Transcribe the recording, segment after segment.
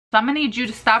So I'm gonna need you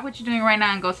to stop what you're doing right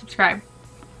now and go subscribe.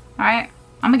 Alright?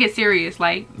 I'm gonna get serious,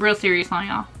 like real serious on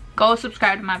y'all. Go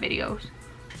subscribe to my videos.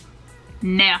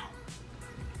 Now.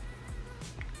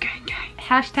 Gang, gang.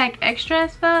 Hashtag extra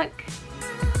as fuck.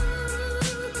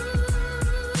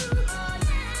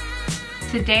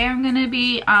 Today I'm gonna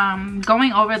be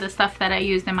going over the stuff that I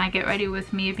used in my Get Ready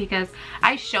With Me because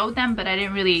I showed them but I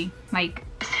didn't really like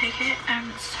take it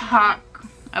and talk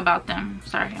about them.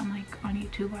 Sorry, I'm like on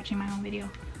YouTube watching my own video.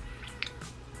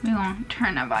 We're gonna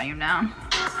turn that volume down.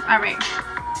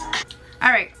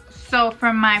 Alright, so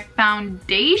for my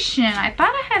foundation, I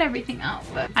thought I had everything else,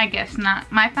 but I guess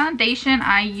not. My foundation,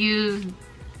 I used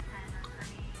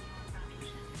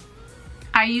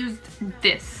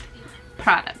this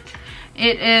product.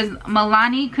 It is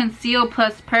Milani Conceal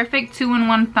Plus Perfect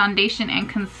 2-in-1 Foundation and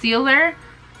Concealer.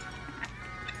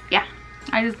 Yeah,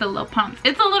 I just did a little pump.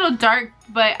 It's a little dark,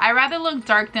 but I rather look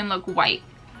dark than look white.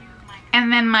 And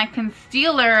then my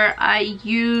concealer, I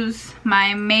use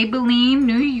my Maybelline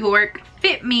New York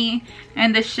Fit Me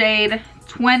in the shade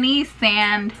 20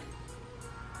 Sand.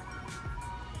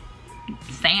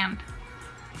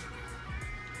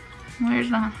 Where's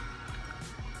that?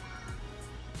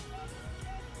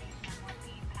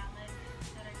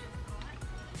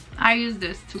 I use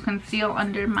this to conceal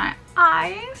under my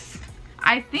eyes.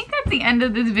 I think at the end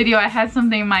of this video I had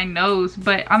something in my nose,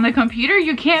 but on the computer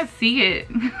you can't see it.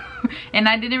 And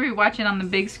I didn't rewatch it on the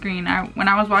big screen. When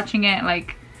I was watching it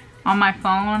like on my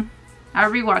phone, I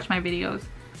rewatched my videos.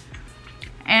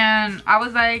 And I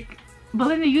was like,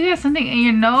 Belinda, you got something in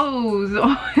your nose.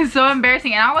 It's so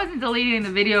embarrassing. And I wasn't deleting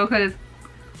the video because,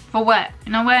 for what?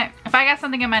 You know what? If I got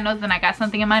something in my nose, then I got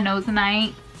something in my nose and I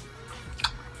ain't.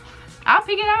 I'll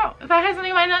pick it out if I have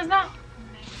something in my nose now.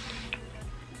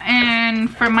 And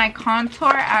for my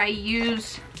contour, I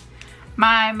use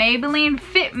my Maybelline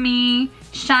Fit Me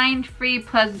Shine Free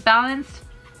Plus Balanced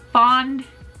Fond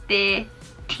de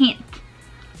Tint.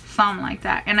 Something like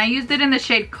that. And I used it in the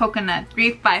shade Coconut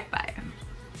 355.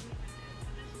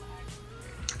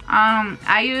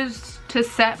 I used, to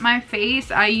set my face,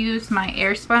 I used my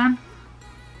Airspun.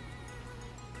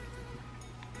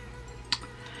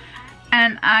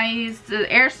 And I used the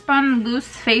Airspun loose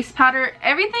face powder.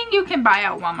 Everything you can buy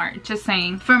at Walmart, just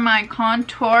saying. For my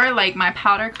contour, like my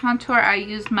powder contour, I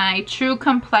used my True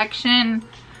Complexion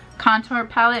contour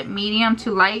palette, medium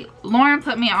to light. Lauren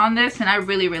put me on this and I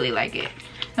really, really like it.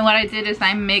 And what I did is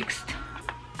I mixed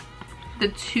the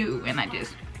two and I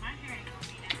just...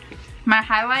 My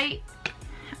highlight,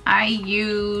 I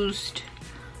used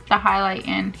the highlight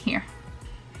in here.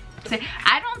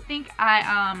 I don't think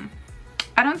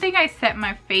I set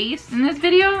my face in this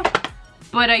video,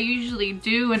 but I usually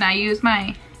do, and I use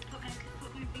my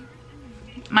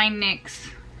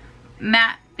NYX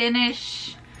matte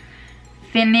finish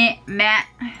matte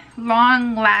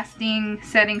long lasting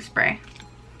setting spray.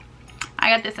 I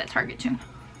got this at Target too.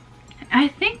 I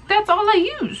think that's all I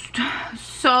used.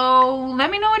 So let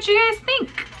me know what you guys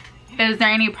think. Is there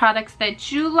any products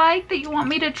that you like that you want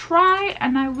me to try?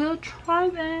 And I will try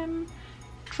them.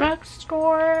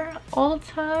 Drugstore,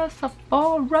 Ulta,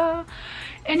 Sephora,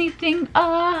 anything.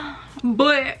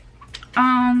 But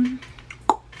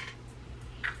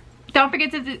don't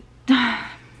forget to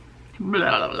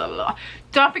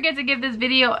don't forget to give this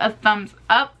video a thumbs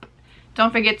up.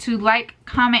 Don't forget to like,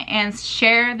 comment, and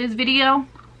share this video.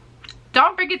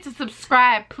 Don't forget to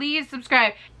subscribe. Please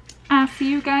subscribe. I'll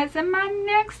see you guys in my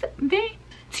next video.